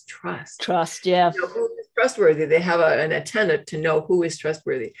 they just trust. Yeah. Who is trustworthy? They have an antenna to know who is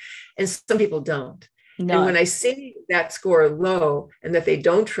trustworthy. And some people don't. No. And when I see that score low and that they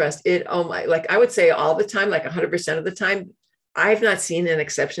don't trust it, I would say all the time, 100% of the time, I've not seen an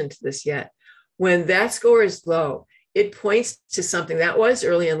exception to this yet. When that score is low, it points to something that was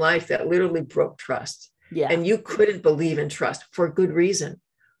early in life that literally broke trust. Yeah. And you couldn't believe in trust for good reason,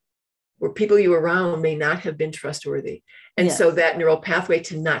 where people you were around may not have been trustworthy. And so that neural pathway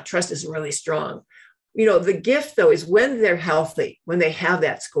to not trust is really strong. The gift, though, is when they're healthy, when they have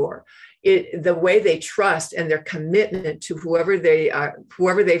that score, the way they trust and their commitment to whoever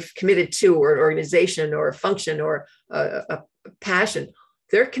they've committed to, or an organization or a function or a passion,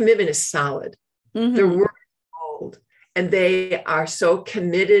 their commitment is solid. Their word is bold. And they are so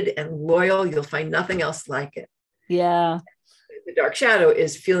committed and loyal, you'll find nothing else like it. Yeah. The dark shadow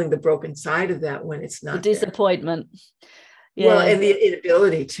is feeling the broken side of that when it's not the disappointment. Yeah. Well, and the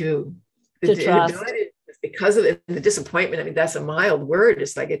inability to trust. Because of it, the disappointment. I mean, that's a mild word.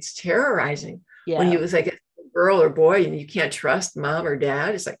 It's it's terrorizing. Yeah. When it's a girl or boy and you can't trust mom or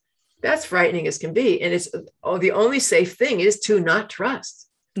dad, it's that's frightening as can be. And it's the only safe thing is to not trust.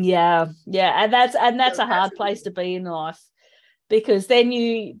 Yeah. And that's a hard place to be in life, because then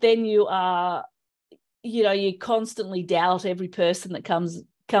you are, you constantly doubt every person that comes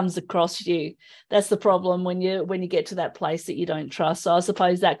across you. That's the problem when you get to that place that you don't trust. So I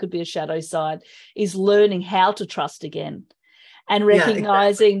suppose that could be a shadow side, is learning how to trust again, and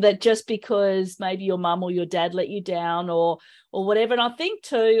recognizing that just because maybe your mum or your dad let you down or whatever. And I think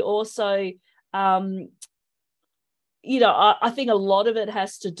too also, I think a lot of it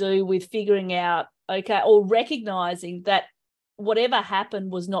has to do with figuring out, or recognizing that whatever happened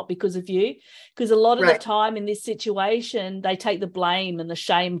was not because of you, because a lot of the time in this situation, they take the blame and the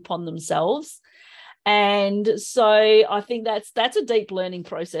shame upon themselves. And so I think that's a deep learning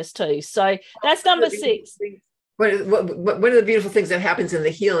process too. So that's number 6. One of the beautiful things that happens in the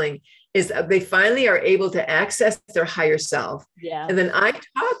healing is they finally are able to access their higher self. Yeah. And then I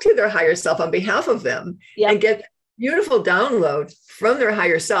talk to their higher self on behalf of them and get beautiful download from their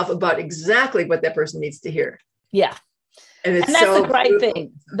higher self about exactly what that person needs to hear. Yeah. And that's so the great beautiful.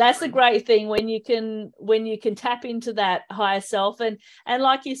 thing. That's the great thing when you can tap into that higher self. And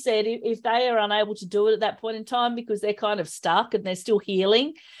like you said, if they are unable to do it at that point in time because they're kind of stuck and they're still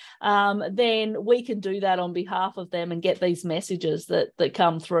healing, then we can do that on behalf of them and get these messages that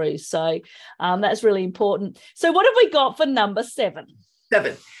come through. So that's really important. So what have we got for number 7?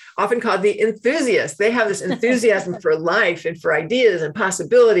 7, often called the enthusiast. They have this enthusiasm for life and for ideas and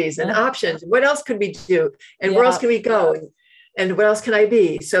possibilities and options. What else could we do? And where else can we go? And what else can I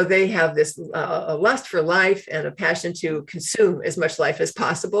be? So they have this a lust for life and a passion to consume as much life as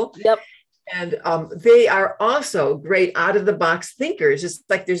possible. Yep. And they are also great out-of-the-box thinkers. It's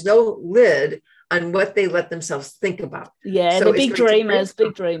like there's no lid on what they let themselves think about. Yeah, so they're big dreamers.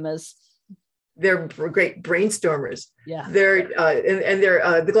 They're great brainstormers. Yeah. They're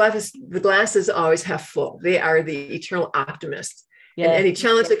the glasses always half full. They are the eternal optimist. Yeah. And any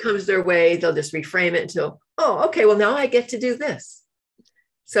challenge that comes their way, they'll just reframe it until, oh, okay, well, now I get to do this.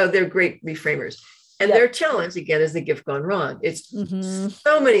 So they're great reframers. And their challenge, again, is the gift gone wrong. It's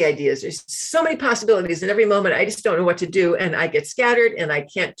so many ideas. There's so many possibilities. And every moment, I just don't know what to do. And I get scattered and I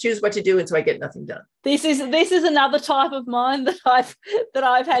can't choose what to do. And so I get nothing done. This is another type of mind that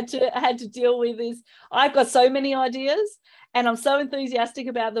I've had to deal with. Is I've got so many ideas and I'm so enthusiastic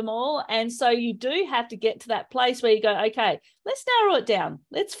about them all. And so you do have to get to that place where you go, okay, let's narrow it down.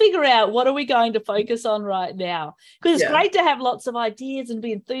 Let's figure out what are we going to focus on right now? Because it's great to have lots of ideas and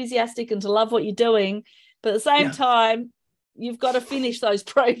be enthusiastic and to love what you're doing. But at the same time, you've got to finish those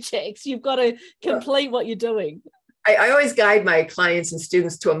projects. You've got to complete what you're doing. I always guide my clients and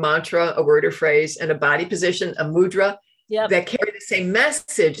students to a mantra, a word or phrase, and a body position, a mudra, that carry the same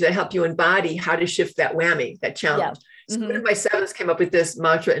message that help you embody how to shift that whammy, that challenge. So one of my 7s came up with this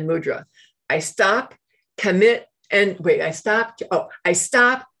mantra and mudra. I stop, commit, and wait, I stop,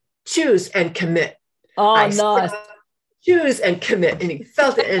 choose, and commit. Oh, nice. Stop, choose, and commit. And he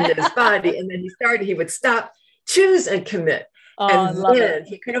felt it in his body. And then he would stop, choose, and commit. Oh, and love then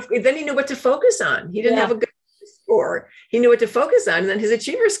it. Then he knew what to focus on. He didn't have a good score. He knew what to focus on. And then his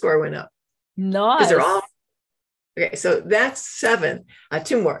achiever score went up. Nice. Because they're all okay. So that's 7.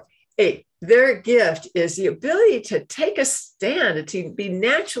 2 more. 8. Their gift is the ability to take a stand, to be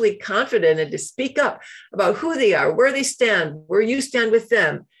naturally confident and to speak up about who they are, where they stand, where you stand with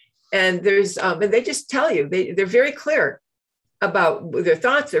them. And and they just tell you, they're very clear about their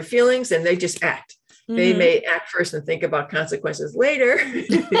thoughts, their feelings, and they just act. They may act first and think about consequences later,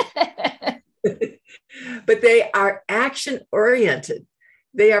 but they are action oriented.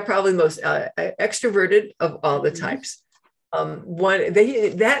 They are probably the most extroverted of all the types.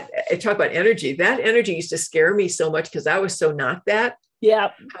 I talk about energy. That energy used to scare me so much because I was so not that.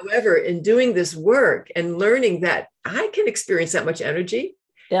 Yeah. However, in doing this work and learning that I can experience that much energy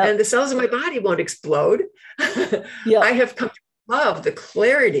and the cells in my body won't explode, I have come to love the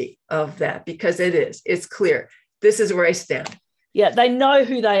clarity of that because it's clear. This is where I stand. Yeah. They know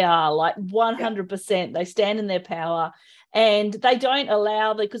who they are, like 100%. They stand in their power and they don't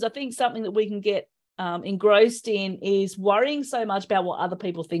allow because I think something that we can get engrossed in is worrying so much about what other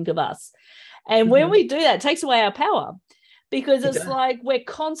people think of us. And when we do that, it takes away our power because it's like we're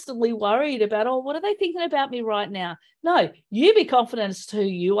constantly worried about, oh, what are they thinking about me right now? No, you be confident as to who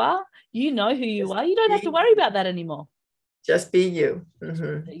you are. You know who you are. You don't have to worry about that anymore. Just be you.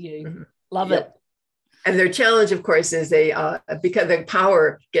 Love it. And their challenge, of course, is because the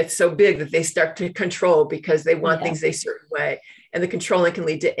power gets so big that they start to control because they want things a certain way. And the controlling can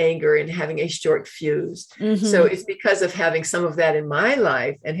lead to anger and having a short fuse. So it's because of having some of that in my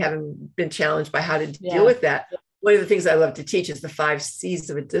life and having been challenged by how to deal with that. One of the things I love to teach is the 5 C's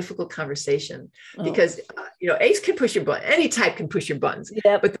of a difficult conversation, because, Ace can push your button. Any type can push your buttons.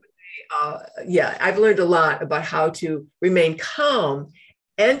 But I've learned a lot about how to remain calm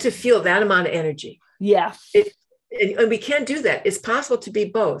and to feel that amount of energy. Yeah. And we can't do that. It's possible to be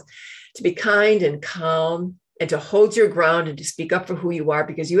both, to be kind and calm and to hold your ground and to speak up for who you are,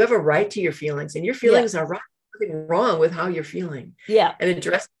 because you have a right to your feelings and your feelings are right. Nothing wrong with how you're feeling. Yeah. And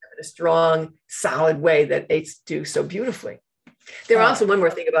address them in a strong, solid way that 8s do so beautifully. There are also one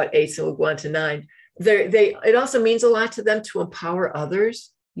more thing about 8s, and we'll go on to 9. It also means a lot to them to empower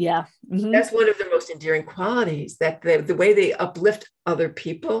others. Yeah. That's one of their most endearing qualities, that the way they uplift other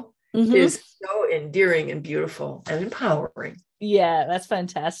people is so endearing and beautiful and empowering. Yeah, that's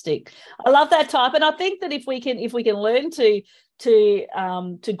fantastic. I love that type. And I think that if we can learn to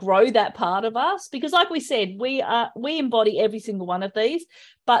grow that part of us, because like we said, we embody every single one of these,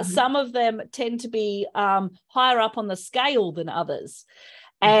 but some of them tend to be higher up on the scale than others.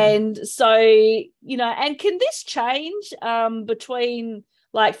 And so, and can this change between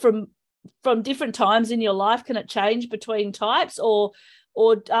like from from different times in your life, can it change between types, or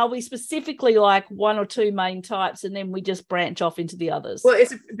are we specifically like one or two main types and then we just branch off into the others? Well,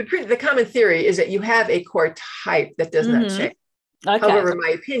 the common theory is that you have a core type that does not change. Okay. However, in my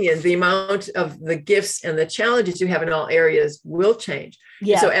opinion, the amount of the gifts and the challenges you have in all areas will change.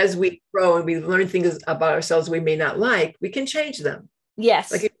 Yeah. So as we grow and we learn things about ourselves we may not like, we can change them.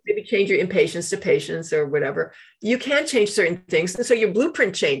 Yes. Like, if you maybe change your impatience to patience or whatever, you can change certain things. And so your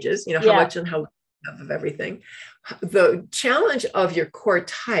blueprint changes, how much and how of everything. The challenge of your core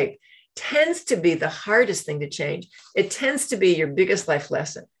type tends to be the hardest thing to change. It tends to be your biggest life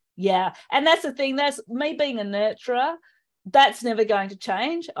lesson. Yeah. And that's the thing. That's me being a nurturer. That's never going to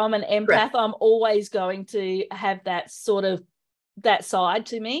change. I'm an empath. Correct. I'm always going to have that side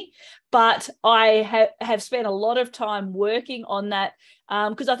to me. But I have spent a lot of time working on that,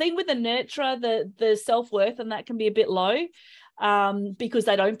 because I think with the nurturer, the self-worth and that can be a bit low, because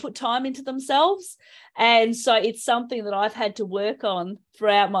they don't put time into themselves. And so it's something that I've had to work on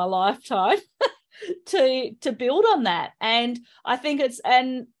throughout my lifetime to build on that. And I think it's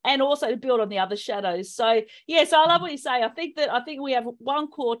and also to build on the other shadows. So yes, I love what you say. I think we have one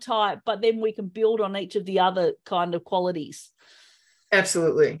core type, but then we can build on each of the other kind of qualities.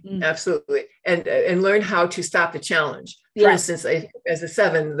 Absolutely. Absolutely. And learn how to stop the challenge. For instance, as a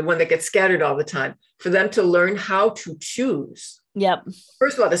 7, the one that gets scattered all the time, for them to learn how to choose. Yep.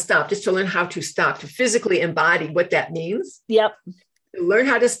 First of all, to stop, just to learn how to stop, to physically embody what that means. Yep. To learn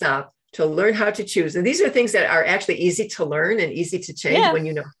how to stop, to learn how to choose. And these are things that are actually easy to learn and easy to change when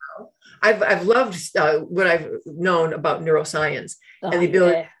you know how. I've loved what I've known about neuroscience and the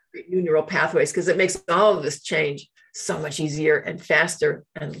ability to create new neural pathways, because it makes all of this change so much easier and faster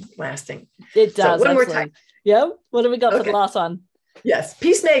and lasting. It does. So one more time. Yeah. What have we got for the last one? Yes.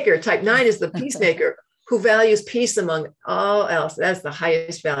 Peacemaker. Type 9 is the peacemaker who values peace among all else. That's the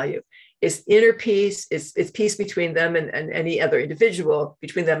highest value. It's inner peace. It's peace between them and any other individual,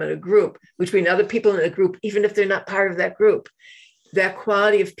 between them and a group, between other people in a group, even if they're not part of that group. That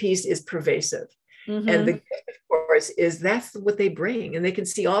quality of peace is pervasive. And the gift, of course, is that's what they bring. And they can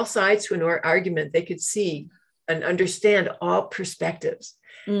see all sides to an argument. They could see and understand all perspectives.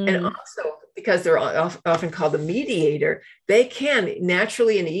 And also, because they're often called the mediator, they can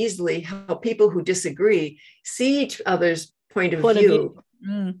naturally and easily help people who disagree see each other's point of view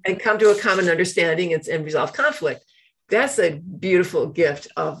and come to a common understanding and resolve conflict. That's a beautiful gift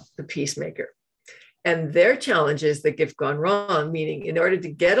of the peacemaker. And their challenge is the gift gone wrong, meaning in order to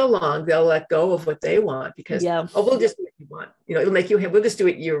get along, they'll let go of what they want because, we'll just do what you want. It'll make you, we'll just do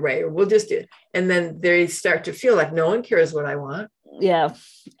it your way, or we'll just do it. And then they start to feel like no one cares what I want. Yeah.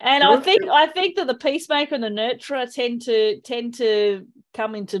 And I think that the peacemaker and the nurturer tend to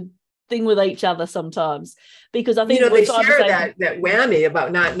come into thing with each other sometimes, because I think they share that whammy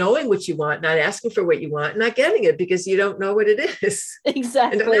about not knowing what you want, not asking for what you want, not getting it because you don't know what it is.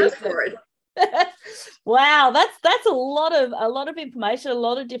 Exactly. And don't ask for it. Wow, that's a lot of information, a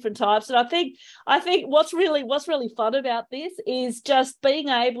lot of different types. And I think what's really fun about this is just being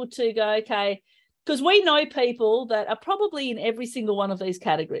able to go, okay, because we know people that are probably in every single one of these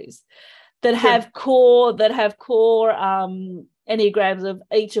categories that have core Enneagrams of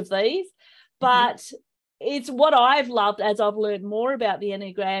each of these. But it's what I've loved as I've learned more about the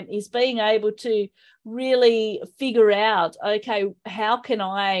Enneagram is being able to really figure out, okay, how can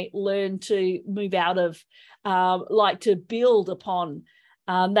I learn to move out of, to build upon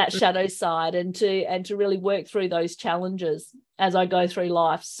that shadow side and to really work through those challenges as I go through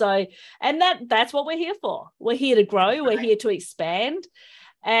life. So, and that's what we're here for. We're here to grow. We're here to expand.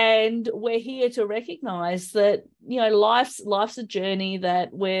 And we're here to recognize that, life's a journey that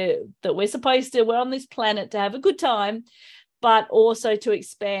we're on this planet to have a good time, but also to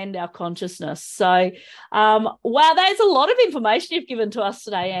expand our consciousness. So, wow, there's a lot of information you've given to us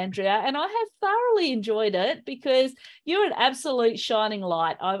today, Andrea, and I have thoroughly enjoyed it because you're an absolute shining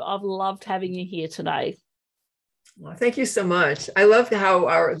light. I've loved having you here today. Well, thank you so much. I love how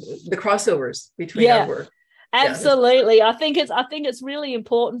the crossovers between our work. Absolutely. I think it's really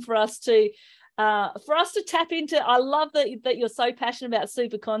important for us to tap into. I love that you're so passionate about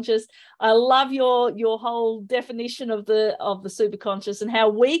superconscious. I love your whole definition of the superconscious and how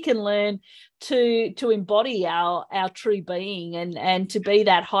we can learn to embody our true being and to be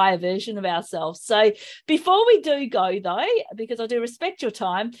that higher version of ourselves. So before we do go though, because I do respect your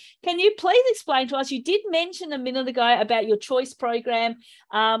time, can you please explain to us, you did mention a minute ago about your choice program.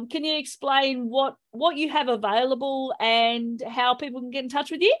 Can you explain what you have available and how people can get in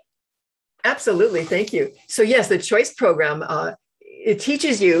touch with you? Absolutely. Thank you. So yes, the choice program, it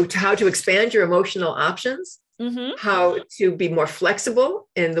teaches you how to expand your emotional options how to be more flexible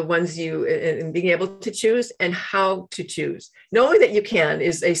in the ones in being able to choose, and how to choose. Knowing that you can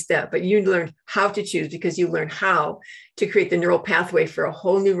is a step, but you learn how to choose because you learn how to create the neural pathway for a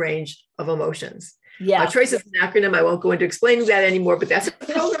whole new range of emotions. Yeah. Choice is an acronym. I won't go into explaining that anymore, but that's a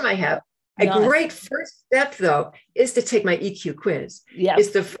program I have. A great first step, though, is to take my EQ quiz. Yeah.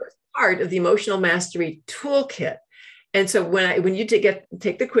 It's the first part of the emotional mastery toolkit. And so when you take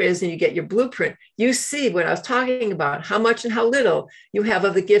the quiz and you get your blueprint, you see what I was talking about, how much and how little you have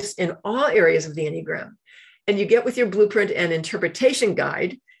of the gifts in all areas of the Enneagram. And you get with your blueprint and interpretation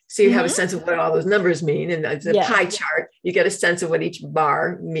guide. So you have a sense of what all those numbers mean. And the pie chart, you get a sense of what each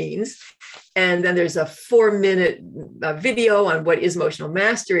bar means. And then there's a 4-minute video on what is emotional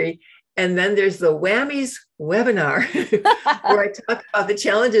mastery. And then there's the Whammies webinar where I talk about the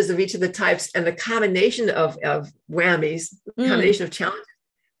challenges of each of the types and the combination of whammies, combination of challenges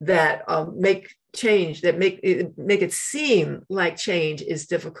that make change, that make it seem like change is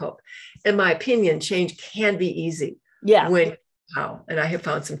difficult. In my opinion, change can be easy. Yeah. And I have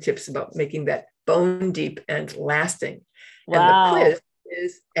found some tips about making that bone deep and lasting. Wow. And the quiz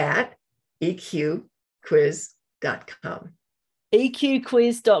is at eqquiz.com.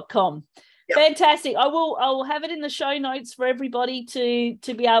 eqquiz.com. Yep. Fantastic. I will have it in the show notes for everybody to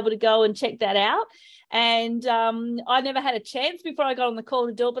be able to go and check that out. And I never had a chance before I got on the call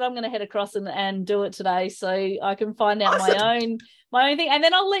to do it, but I'm going to head across and do it today so I can find out my own thing. And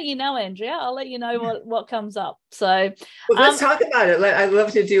then I'll let you know, Andrea. I'll let you know what comes up. So let's talk about it. I'd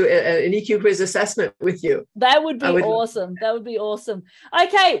love to do an EQ quiz assessment with you. That would be awesome. That would be awesome.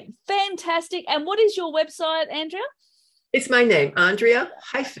 Okay, fantastic. And what is your website, Andrea? It's my name,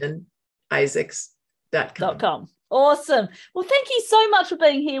 Andrea-Isaacs.com. Awesome. Well, thank you so much for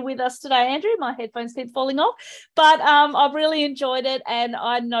being here with us today, Andrea. My headphones keep falling off, but I've really enjoyed it, and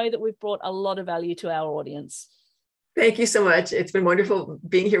I know that we've brought a lot of value to our audience. Thank you so much. It's been wonderful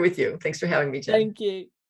being here with you. Thanks for having me, Jen. Thank you.